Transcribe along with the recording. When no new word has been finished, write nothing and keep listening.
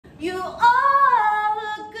You all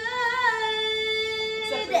look good.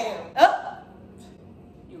 Except for you. Oh.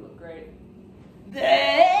 You look great.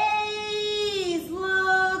 These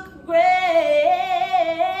look great.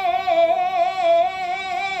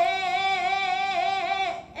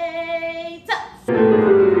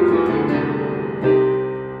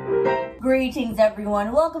 Greetings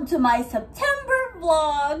everyone, welcome to my September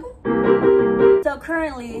vlog. So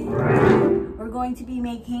currently we're going to be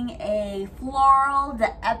making a floral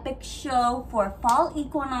the epic show for fall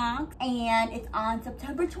equinox, and it's on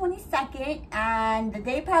September 22nd, and the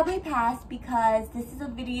day probably passed because this is a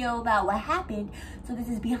video about what happened. So this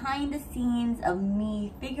is behind the scenes of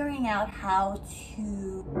me figuring out how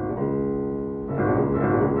to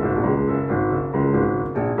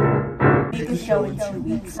make a show in 2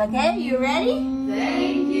 weeks. Okay, you ready?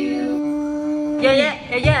 Thank you.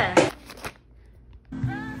 Yeah.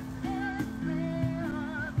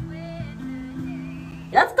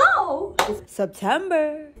 Let's go! It's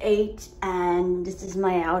September 8th, and this is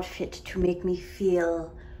my outfit to make me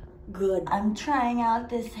feel good. I'm trying out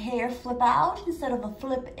this hair flip out instead of a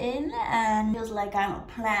flip in, and feels like I'm a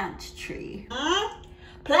plant tree.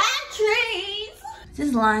 Plant trees! Is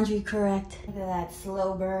this laundry correct? Look at that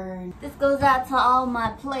slow burn. This goes out to all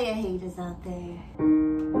my player haters out there.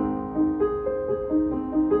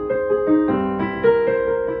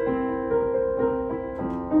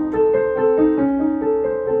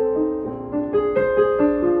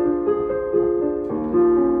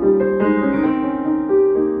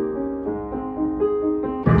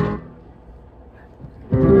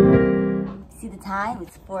 Time,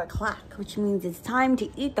 it's 4 o'clock, which means it's time to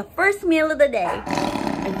eat the first meal of the day.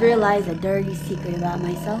 I realized a dirty secret about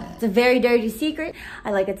myself. It's a very dirty secret.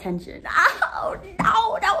 I like attention. Oh,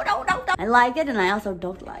 no. I like it, and I also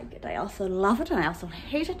don't like it. I also love it, and I also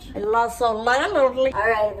hate it. I also love it. All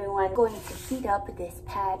right, everyone. I'm going to heat up this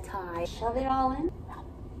pad thai. Shove it all in.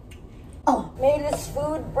 Oh, may this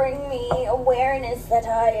food bring me awareness that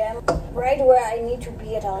I am right where I need to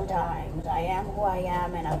be at all times. I am who I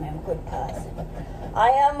am, and I'm a good person. I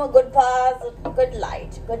am a good person, good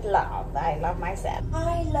light, good love. I love myself.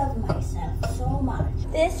 I love myself so much.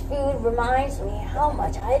 This food reminds me how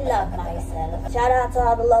much I love myself. Shout out to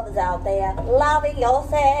all the lovers out there. Loving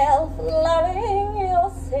yourself, loving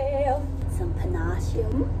yourself. Some panache.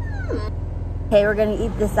 Okay, we're gonna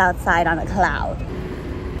eat this outside on a cloud.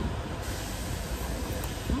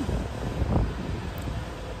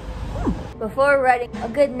 Before running, a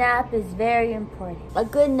good nap is very important. A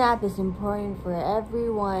good nap is important for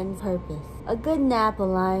everyone's purpose. A good nap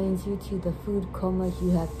aligns you to the food coma you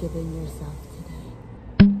have given yourself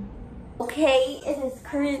today. Okay, it is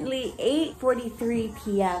currently 8:43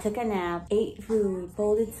 p.m. Took a nap, ate food,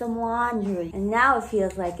 folded some laundry, and now it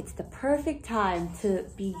feels like it's the perfect time to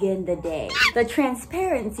begin the day. The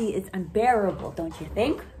transparency is unbearable, don't you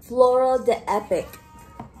think? Floral the epic.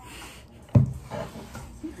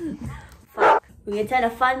 We intend a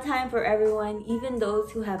fun time for everyone, even those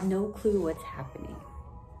who have no clue what's happening.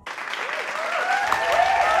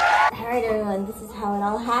 Alright everyone, this is how it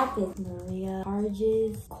all happens. Maria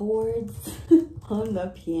arches chords on the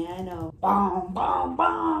piano. Bom, bom,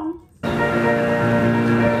 bom.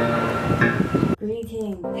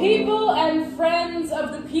 Greetings. People and friends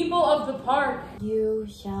of the people of the park. You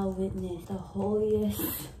shall witness the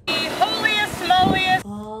holiest, Moliest,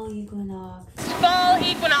 fall equinox, fall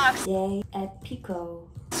equinox, day at Pico,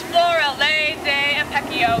 flora lay day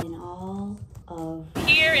apecchio, in all of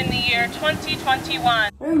here in the year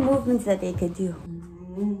 2021. What are movements that they could do?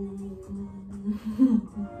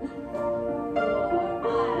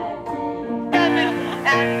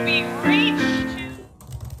 And we reach to,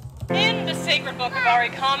 in the sacred book of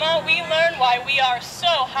Aricama, we learn why we are so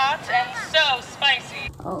hot and so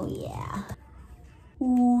spicy. Oh yeah.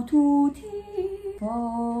 1, 2, 3,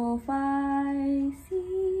 4, 5,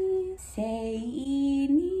 6, say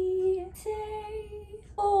ni, say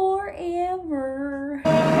forever.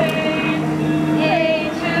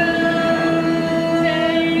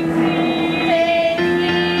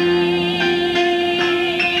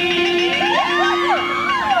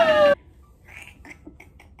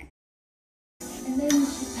 And then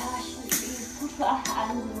she passionately put her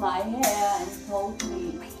hands in my hair and told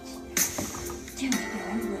me, wait, don't go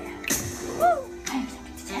anywhere. Woo! I have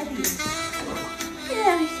something to tell you.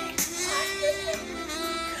 Yeah, I said,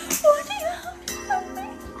 what do you have to tell me?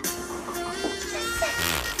 Just say.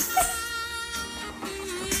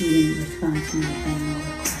 He didn't respond to my final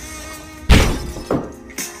request.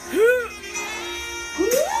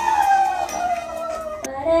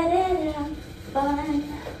 Fun.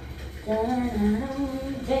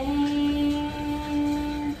 Dance.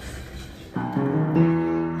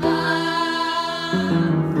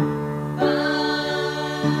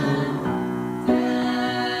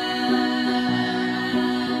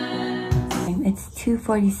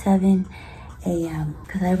 6:47 a.m.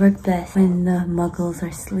 because I work best when the muggles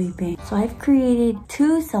are sleeping. So I've created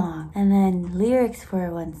 2 songs and then lyrics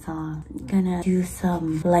for 1 song. I'm gonna do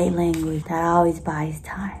some light language that always buys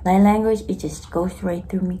time. Light language, it just goes right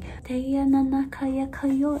through me. You know,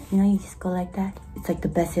 you just go like that. It's like the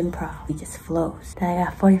best improv. It just flows. Then I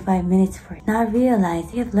got 45 minutes for it. Now I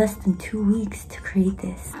realize I have less than 2 weeks to create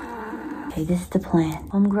this. Okay, this is the plan.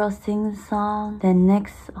 Homegirl sings the song, then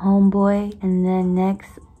next homeboy, and then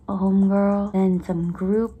next homegirl, then some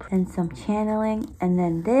group, and some channeling, and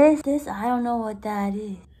then this, I don't know what that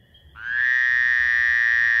is.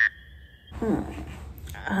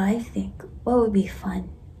 I think, what would be fun?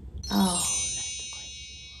 Oh, that's the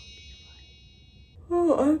question.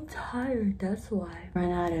 Oh, I'm tired, that's why.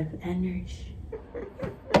 Run out of energy.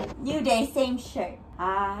 New day, same shirt.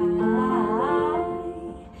 I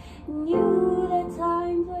knew the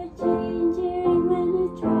times were changing when I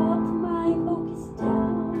dropped my focus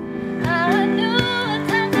down. I knew the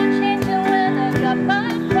times were changing when I got my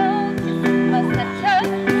focus. Must have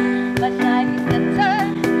turned, much like you said turn.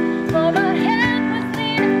 For my head was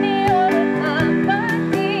leading me over my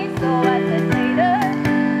body. So I said later,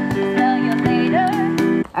 tell you later.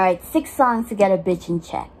 Alright, 6 songs to get a bitch in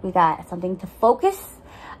check. We got something to focus,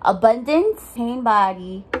 abundance, pain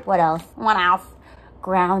body, what else?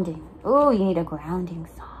 Grounding. Ooh, you need a grounding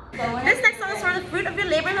song. This next song is for the fruit of your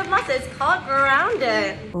labor of love. It's called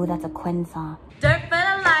Grounded. Ooh, that's a Quinn song. Dirt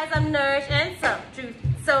fertilized, I'm nourished and some truth.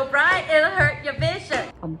 So bright, it'll hurt your vision.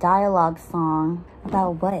 A dialogue song.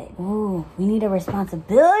 About what? Ooh, we need a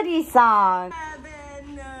responsibility song.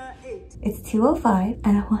 7, 8. It's 2:05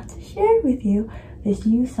 and I want to share with you this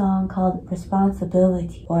new song called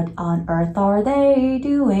Responsibility. What on earth are they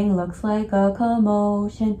doing? Looks like a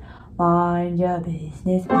commotion. Mind your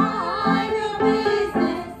business. Mind your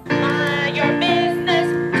business. Mind your business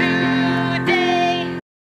today.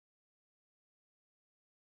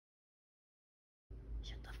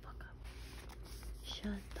 Shut the fuck up.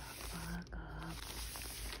 Shut the fuck up.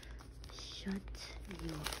 Shut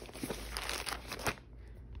your...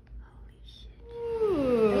 Holy shit.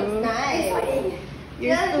 Looks nice.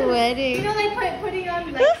 You're sweating. You know, like putting on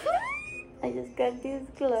like... I just got these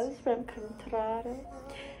gloves from Contrada.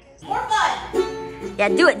 More fun. Yeah,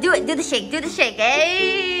 do it. Do the shake.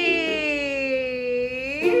 Hey.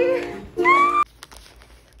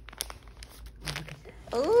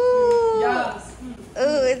 Ooh. Yes.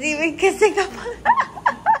 Ooh, it's even kissing up.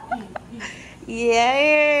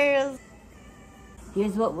 Yes.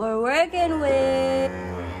 Here's what we're working with.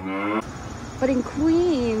 But in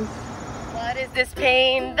Queens. What is this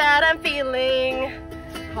pain that I'm feeling?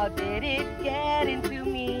 How did it get into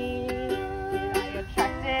me? I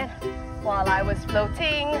attracted while I was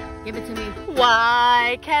floating. Give it to me.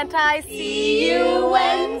 Why can't I see you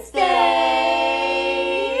Wednesday?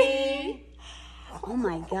 Oh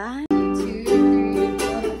my God. 2, 3,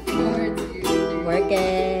 4, 2, Work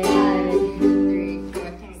it. 5, 2, 3,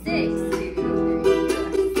 4, 6, 2, 3,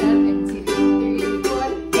 4, 7, 2, 3, 4,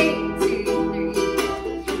 8, 2,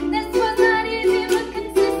 3. This was not easy but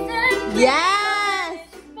consistent. Yeah.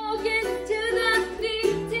 Focus to the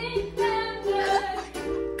fleeting pleasure.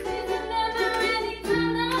 There's a never-ending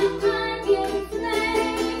time that I can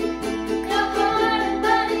explain. Your heart and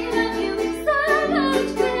body love you so much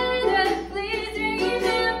better. Please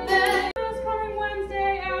remember. This coming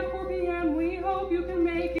Wednesday at 4 p.m. We hope you can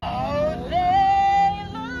make it. Oh, they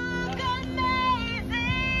look amazing.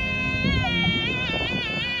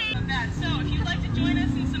 So if you'd like to join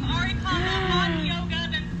us in some Aricama hot yoga,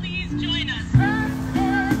 then please join us.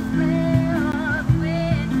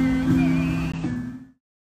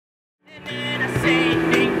 And I say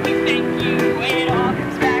thank you, it all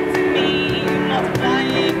comes back to me.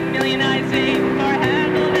 Multiplying, millionizing for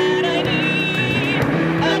handle that I need.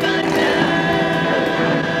 Abundance.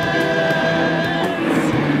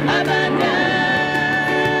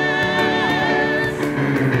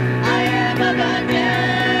 I am abundance.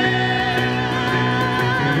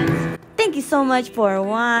 Thank you so much for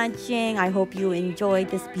watching. I hope you enjoyed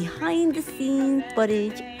this behind the scenes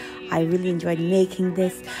footage. I really enjoyed making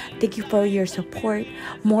this. Thank you for your support.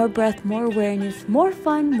 More breath, more awareness, more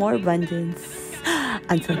fun, more abundance.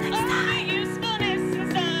 Until next time.